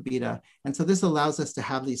NF-kappa beta. And so this allows us to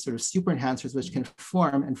have these sort of super enhancers which can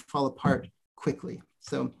form and fall apart quickly.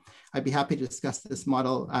 So I'd be happy to discuss this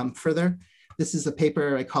model further. This is a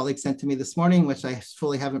paper a colleague sent to me this morning, which I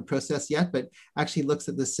fully haven't processed yet, but actually looks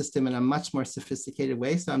at the system in a much more sophisticated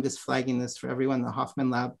way. So I'm just flagging this for everyone. The Hoffman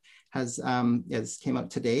lab has came out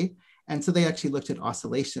today. And so they actually looked at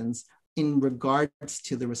oscillations in regards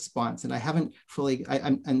to the response. And I haven't fully,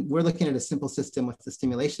 and we're looking at a simple system with the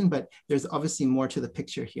stimulation, but there's obviously more to the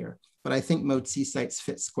picture here. But I think mode C sites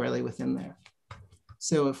fit squarely within there.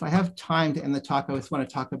 So if I have time to end the talk, I just want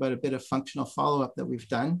to talk about a bit of functional follow-up that we've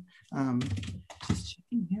done. Just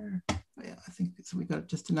checking here. Oh, yeah, I think so we got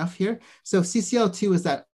just enough here. So CCL2 is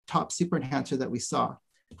that top super enhancer that we saw.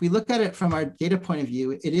 If we look at it from our data point of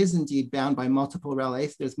view, it is indeed bound by multiple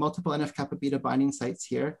relays. There's multiple NF-kappa beta binding sites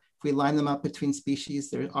here. If we line them up between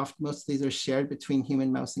species, most of these are shared between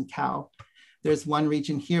human, mouse, and cow. There's one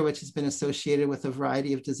region here which has been associated with a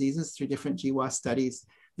variety of diseases through different GWAS studies.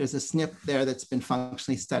 There's a SNP there that's been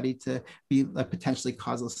functionally studied to be a potentially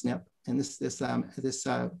causal SNP in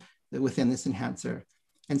within this enhancer.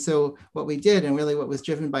 And so what we did, and really what was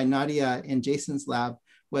driven by Nadia in Jason's lab,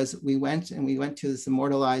 was we went to this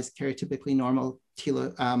immortalized karyotypically normal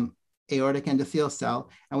aortic endothelial cell,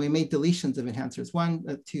 and we made deletions of enhancers 1,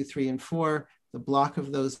 2, 3, and 4, the block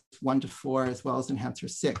of those 1 to 4, as well as enhancer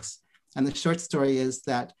 6. And the short story is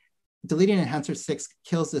that deleting enhancer 6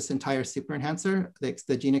 kills this entire super enhancer.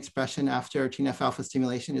 The gene expression after TNF-alpha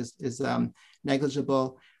stimulation is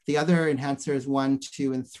negligible. The other enhancers 1,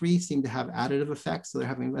 2, and 3 seem to have additive effects. So they're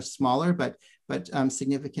having much smaller, but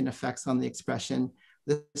significant effects on the expression.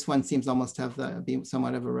 This one seems almost to have be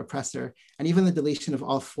somewhat of a repressor. And even the deletion of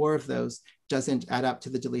all 4 of those doesn't add up to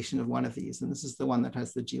the deletion of one of these. And this is the one that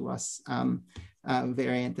has the GWAS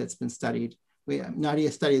variant that's been studied.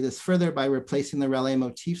 Nadia studied this further by replacing the relay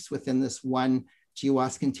motifs within this one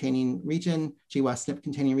GWAS containing region, GWAS SNP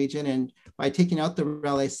containing region. And by taking out the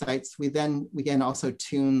relay sites, we can also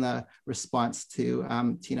tune the response to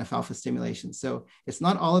TNF-alpha stimulation. So it's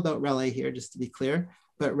not all about relay here, just to be clear,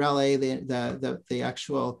 but relay, the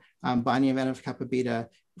actual binding of NF-kappa beta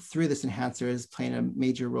through this enhancer is playing a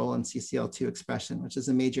major role in CCL2 expression, which is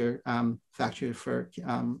a major factor for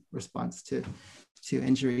response to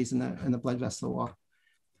injuries in the blood vessel wall.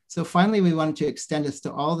 So finally, we wanted to extend this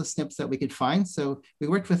to all the SNPs that we could find. So we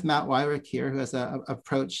worked with Matt Wyrick here, who has an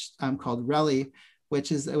approach called RELI,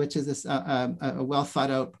 which is this a well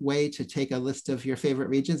thought out way to take a list of your favorite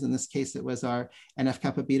regions. In this case, it was our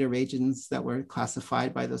NF-kappa beta regions that were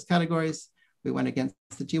classified by those categories. We went against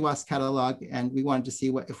the GWAS catalog, and we wanted to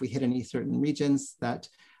see if we hit any certain regions that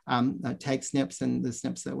tag SNPs and the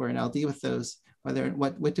SNPs that were in LD with those.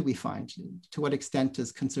 What did we find? To what extent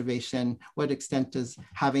does conservation, what extent does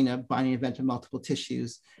having a binding event in multiple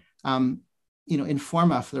tissues,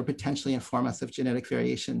 inform us or potentially inform us of genetic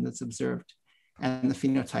variation that's observed and the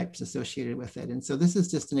phenotypes associated with it. And so this is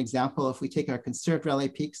just an example. If we take our conserved relay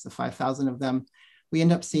peaks, the 5,000 of them, we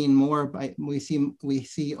end up seeing more, we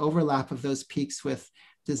see overlap of those peaks with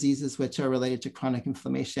diseases which are related to chronic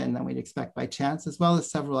inflammation than we'd expect by chance, as well as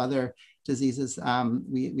several other diseases.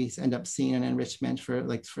 We end up seeing an enrichment for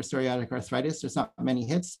psoriatic arthritis. There's not many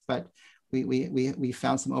hits, but we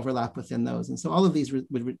found some overlap within those. And so all of these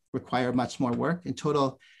would require much more work. In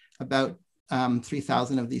total, about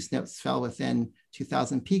 3,000 of these SNPs fell within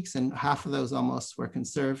 2,000 peaks, and half of those almost were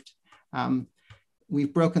conserved.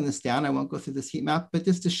 We've broken this down. I won't go through this heat map, but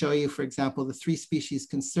just to show you, for example, the 3 species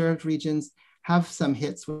conserved regions have some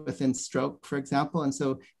hits within stroke, for example. And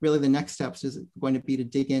so really the next steps is going to be to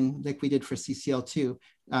dig in, like we did for CCL2,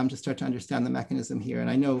 to start to understand the mechanism here. And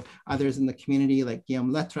I know others in the community, like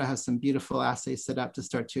Guillaume Lettre, has some beautiful assays set up to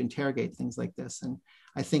start to interrogate things like this. And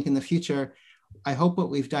I think in the future, I hope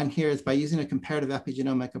what we've done here is by using a comparative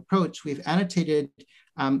epigenomic approach, we've annotated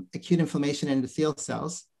acute inflammation in endothelial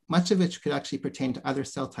cells, much of which could actually pertain to other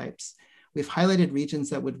cell types. We've highlighted regions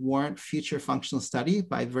that would warrant future functional study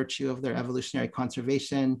by virtue of their evolutionary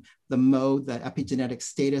conservation, the mode, the epigenetic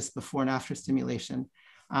status before and after stimulation.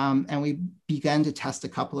 And we began to test a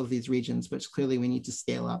couple of these regions, which clearly we need to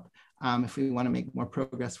scale up if we want to make more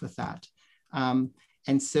progress with that.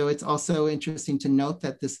 And so it's also interesting to note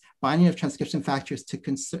that this binding of transcription factors to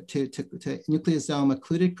nucleosome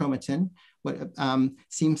occluded chromatin, what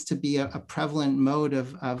seems to be a prevalent mode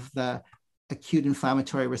of the acute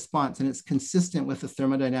inflammatory response, and it's consistent with the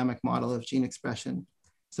thermodynamic model of gene expression.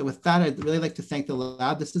 So with that, I'd really like to thank the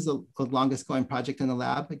lab. This is the longest going project in the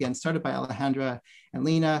lab. Again, started by Alejandra and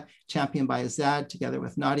Lena, championed by Azad, together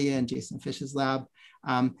with Nadia and Jason Fish's lab.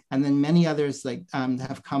 And then many others like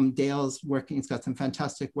have come. Dale's working, he's got some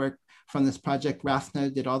fantastic work from this project.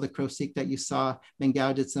 Rathna did all the CRO-seq that you saw.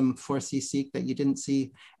 Minggao did some 4C-seq that you didn't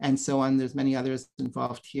see, and so on. There's many others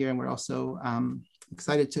involved here, and we're also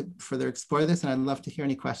excited to further explore this, and I'd love to hear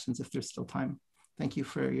any questions if there's still time. Thank you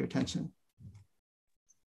for your attention.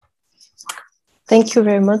 Thank you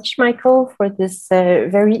very much, Michael, for this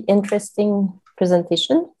very interesting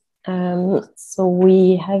presentation. So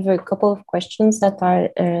we have a couple of questions that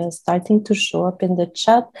are starting to show up in the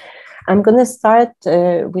chat. I'm going to start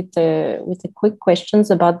with the quick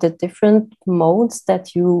questions about the different modes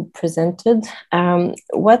that you presented.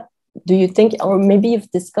 What do you think, or maybe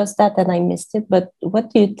you've discussed that and I missed it, but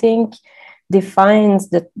what do you think defines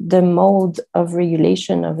the mode of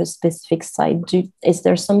regulation of a specific site? Is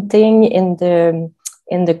there something in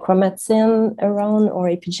the chromatin around or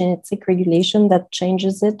epigenetic regulation that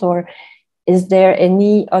changes it, or is there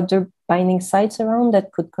any other binding sites around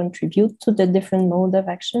that could contribute to the different mode of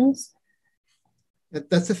actions?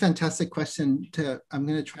 That's a fantastic question. I'm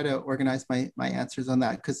going to try to organize my answers on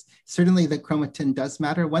that, because certainly the chromatin does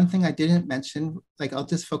matter. One thing I didn't mention, like I'll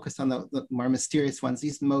just focus on the more mysterious ones,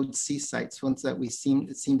 these mode C sites, ones that we seem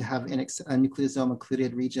to have in nucleosome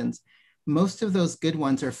occluded regions. Most of those good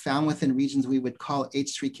ones are found within regions we would call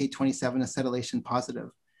H3K27 acetylation positive.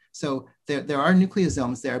 So there are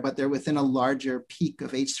nucleosomes there, but they're within a larger peak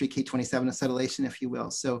of H3K27 acetylation, if you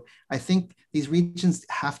will. So I think these regions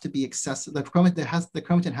have to be accessible. The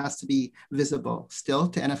chromatin has to be visible still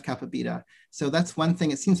to NF-kappa beta. So that's one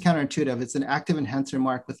thing. It seems counterintuitive. It's an active enhancer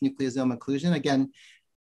mark with nucleosome occlusion. Again,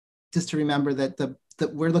 just to remember that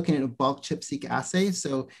we're looking at a bulk ChIP-seq assay.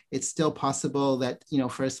 So it's still possible that,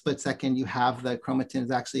 for a split second, you have the chromatin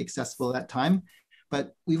is actually accessible at that time.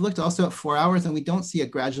 But we've looked also at 4 hours and we don't see a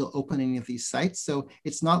gradual opening of these sites. So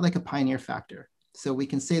it's not like a pioneer factor. So we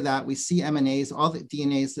can say that we see MNAs, all the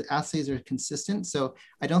DNAs, the assays are consistent. So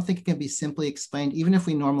I don't think it can be simply explained, even if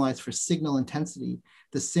we normalize for signal intensity,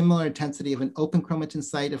 the similar intensity of an open chromatin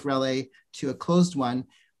site of REL-A to a closed one,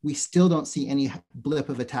 we still don't see any blip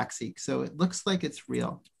of ATAC-seq. So it looks like it's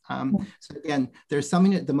real. So again, there's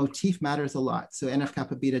something that the motif matters a lot. So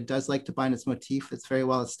NF-kappa beta does like to bind its motif. It's very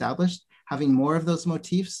well established. Having more of those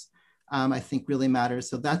motifs, I think really matters.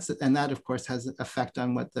 So that of course has an effect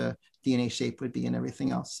on what the DNA shape would be and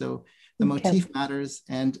everything else. So the motif matters,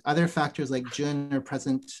 and other factors like JUN are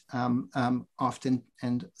present often.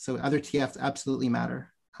 And so other TFs absolutely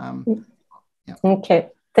matter. Yeah. Okay.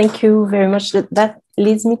 Thank you very much. That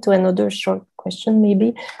leads me to another short question,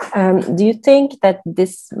 maybe. Do you think that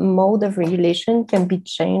this mode of regulation can be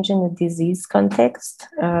changed in a disease context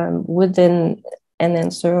within an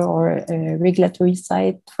enhancer or a regulatory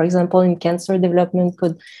site? For example, in cancer development,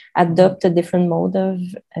 could adopt a different mode of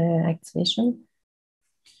activation?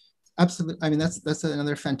 Absolutely. I mean, that's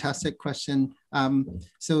another fantastic question.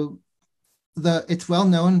 So it's well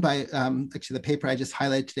known by actually the paper I just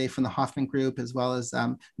highlighted today from the Hoffman group, as well as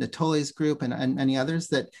Natoli's group and many others,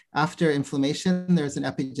 that after inflammation, there's an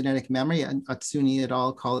epigenetic memory, and Atsuni et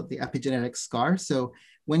al. Call it the epigenetic scar. So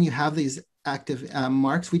when you have these active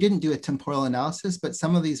marks, we didn't do a temporal analysis, but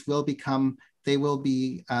some of these will become, they will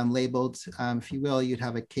be labeled, if you will. You'd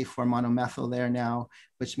have a K4 monomethyl there now,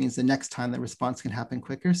 which means the next time the response can happen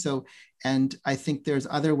quicker. So, and I think there's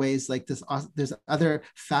other ways like this, there's other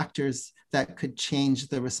factors that could change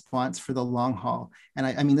the response for the long haul. And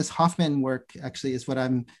I mean, this Hoffman work actually is what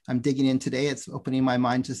I'm digging in today. It's opening my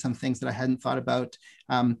mind to some things that I hadn't thought about,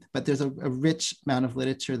 but there's a rich amount of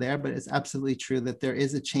literature there, but it's absolutely true that there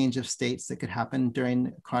is a change of states that could happen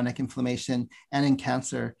during chronic inflammation and in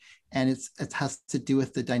cancer. And it has to do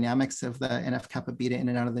with the dynamics of the NF-kappa beta in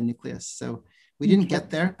and out of the nucleus. So we didn't get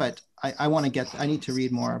there, but I need to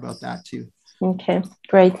read more about that too. Okay,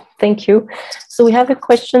 great. Thank you. So we have a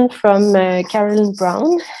question from Carolyn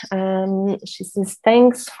Brown. She says,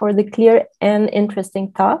 thanks for the clear and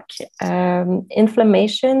interesting talk.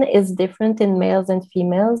 Inflammation is different in males and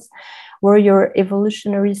females. Were your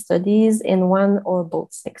evolutionary studies in one or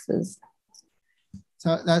both sexes?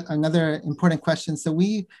 So that's another important question. So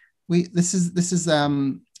we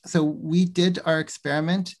did our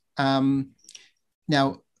experiment.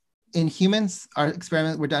 Now, in humans, our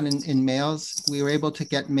experiment were done in males. We were able to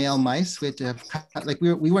get male mice. We had to have, like,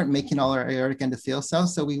 we weren't making all our aortic endothelial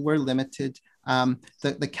cells, so we were limited.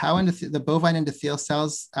 The bovine endothelial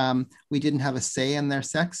cells, we didn't have a say in their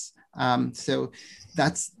sex. So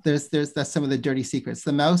that's some of the dirty secrets.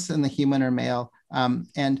 The mouse and the human are male.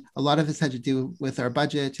 And a lot of this had to do with our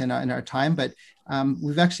budget and our time, but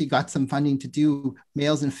we've actually got some funding to do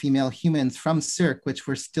males and female humans from SickKids, which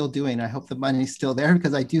we're still doing. I hope the money is still there,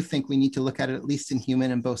 because I do think we need to look at it at least in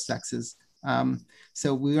human and both sexes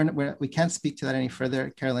So we can't speak to that any further,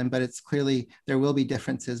 Carolyn, but it's clearly there will be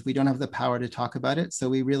differences. We don't have the power to talk about it. So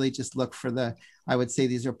we really just look for I would say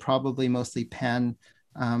these are probably mostly pan,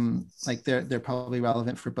 like they're probably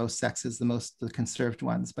relevant for both sexes, the conserved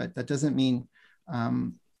ones, but that doesn't mean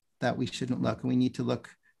that we shouldn't look. And we need to look.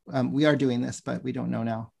 We are doing this, but we don't know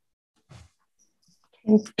now.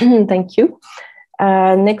 Thank you.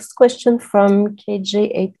 Next question from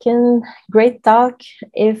KJ Aitken. Great talk.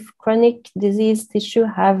 If chronic disease tissue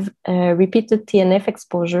have repeated TNF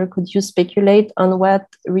exposure, could you speculate on what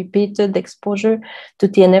repeated exposure to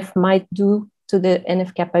TNF might do to the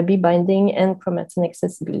NF-kappa B binding and chromatin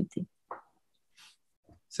accessibility?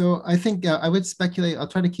 So I think I would speculate, I'll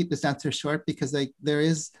try to keep this answer short because there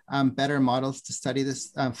is better models to study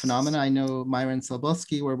this phenomena. I know Myron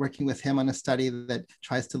Solbolski, we're working with him on a study that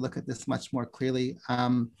tries to look at this much more clearly.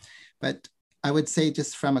 But I would say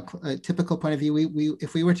just from a typical point of view,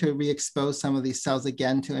 if we were to re-expose some of these cells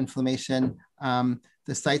again to inflammation,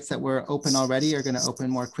 the sites that were open already are going to open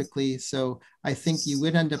more quickly. So I think you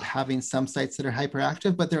would end up having some sites that are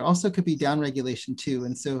hyperactive, but there also could be downregulation too.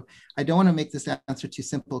 And so I don't want to make this answer too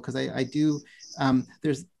simple because I do,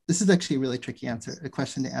 this is actually a really tricky a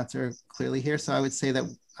question to answer clearly here. So I would say that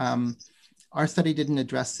our study didn't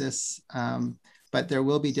address this, but there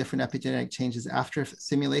will be different epigenetic changes after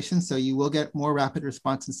simulation. So you will get more rapid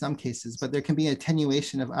response in some cases, but there can be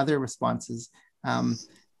attenuation of other responses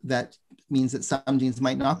that means that some genes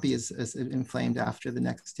might not be as inflamed after the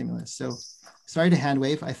next stimulus. So sorry to hand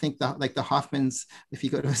wave. I think like the Hoffman's, if you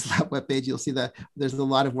go to his lab webpage, you'll see that there's a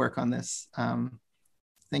lot of work on this.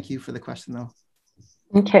 Thank you for the question though.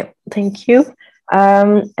 Okay, thank you.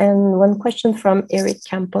 And one question from Eric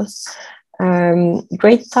Campos.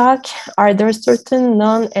 Great talk. Are there certain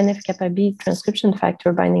non-NF-kappa B transcription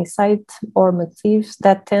factor binding sites or motifs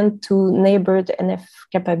that tend to neighbor the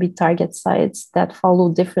NF-kappa B target sites that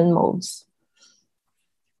follow different modes?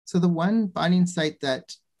 So the one binding site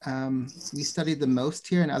that we studied the most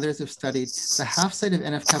here and others have studied, the half site of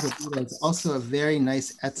NF-kappa B is also a very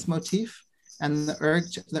nice ETS motif, and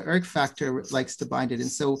the ERG factor likes to bind it.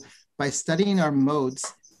 And so by studying our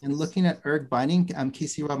modes, and looking at ERG binding,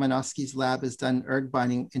 Casey Romanowski's lab has done ERG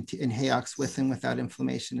binding in HAOX with and without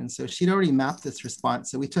inflammation. And so she'd already mapped this response.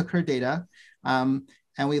 So we took her data and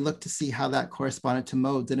we looked to see how that corresponded to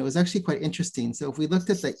modes. And it was actually quite interesting. So if we looked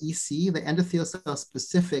at the EC, the endothelial cell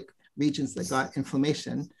specific regions that got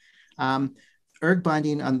inflammation, ERG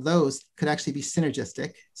binding on those could actually be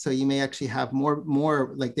synergistic. So you may actually have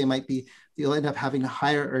more like you'll end up having a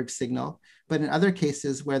higher ERG signal. But in other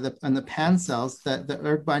cases where on the pan cells, the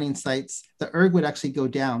ERG binding sites, the ERG would actually go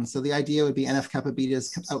down. So the idea would be NF-kappa beta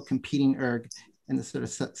is out competing ERG in the sort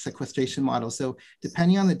of sequestration model. So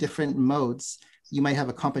depending on the different modes, you might have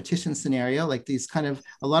a competition scenario like these kind of,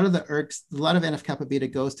 a lot of NF-kappa beta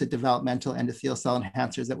goes to developmental endothelial cell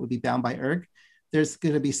enhancers that would be bound by ERG. There's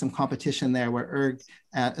going to be some competition there where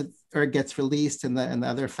ERG gets released and the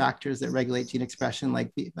other factors that regulate gene expression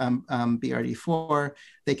like BRD4,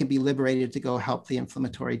 they can be liberated to go help the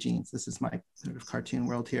inflammatory genes. This is my sort of cartoon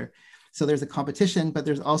world here. So there's a competition, but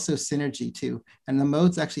there's also synergy too. And the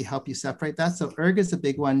modes actually help you separate that. So ERG is a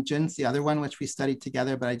big one. Jun's the other one, which we studied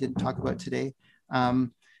together, but I didn't talk about today.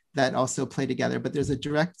 That also play together, but there's a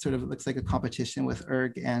direct sort of, it looks like a competition with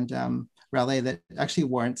ERG and Raleigh that actually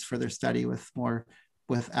warrants further study with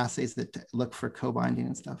assays that look for co-binding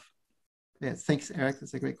and stuff. Yeah, thanks, Eric.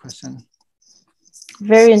 That's a great question.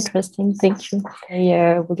 Very interesting. Thank you.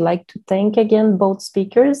 I would like to thank again both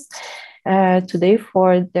speakers today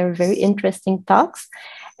for their very interesting talks.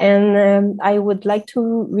 And I would like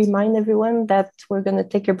to remind everyone that we're going to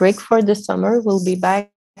take a break for the summer. We'll be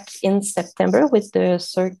back in September with the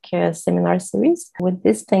SickKids seminar series. With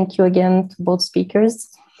this, thank you again to both speakers.